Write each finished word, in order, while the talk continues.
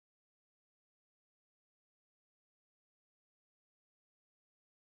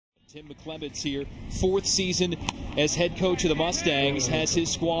Tim McClement's here, fourth season as head coach of the Mustangs, has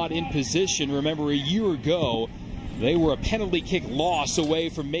his squad in position. Remember, a year ago, they were a penalty kick loss away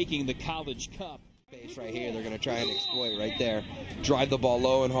from making the College Cup. Base right here, they're going to try and exploit right there. Drive the ball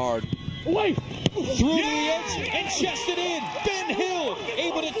low and hard. Away! Through the edge and chested in. Ben Hill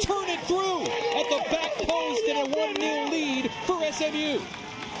able to turn it through at the back post and a 1-0 lead for SMU.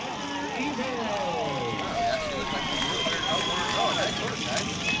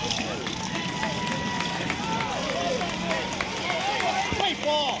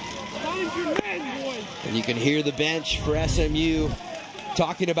 And you can hear the bench for SMU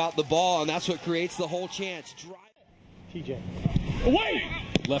talking about the ball, and that's what creates the whole chance. TJ. Away!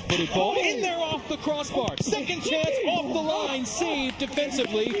 Left-footed ball in there off the crossbar. Second chance off the line, saved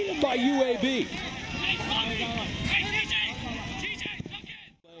defensively by UAB.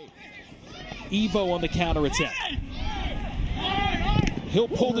 Evo on the counterattack. He'll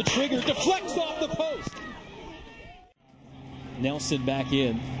pull the trigger, deflects off the post. Nelson back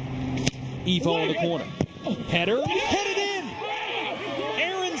in. Evo in the corner. Header, headed in.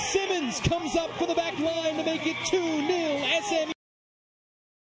 Aaron Simmons comes up for the back line to make it 2-0 SMU.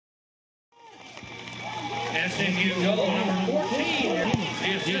 SMU goal number 14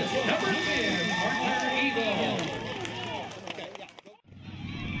 is number 10, Partner Evo.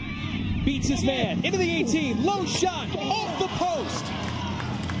 Beats his man into the 18, low shot, off the post.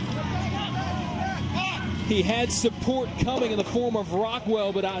 He had support coming in the form of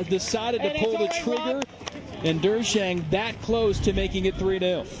Rockwell, but I decided to pull the trigger, and Dershang that close to making it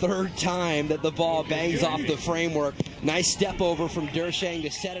 3-0. Third time that the ball bangs off the framework. Nice step over from Dershang to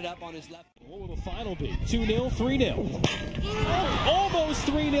set it up on his left. What will the final be? 2-0, 3-0. Almost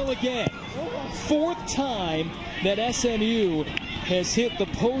 3-0 again. Fourth time that SMU has hit the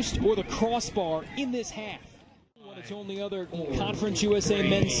post or the crossbar in this half. Its only other Conference USA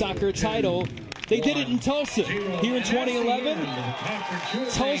men's soccer title. They did it in Tulsa here in 2011.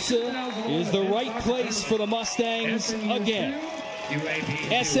 Tulsa is the right place for the Mustangs again.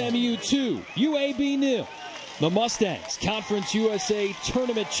 SMU 2, UAB 0. The Mustangs, Conference USA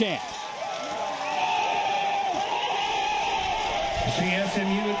tournament champs. See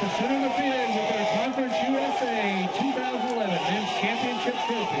SMU at the center of the field with their Conference USA 2011 men's championship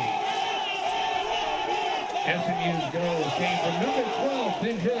trophy. SMU's goal came from number 12,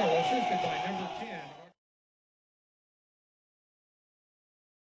 Ben Hill, assisted by number 10.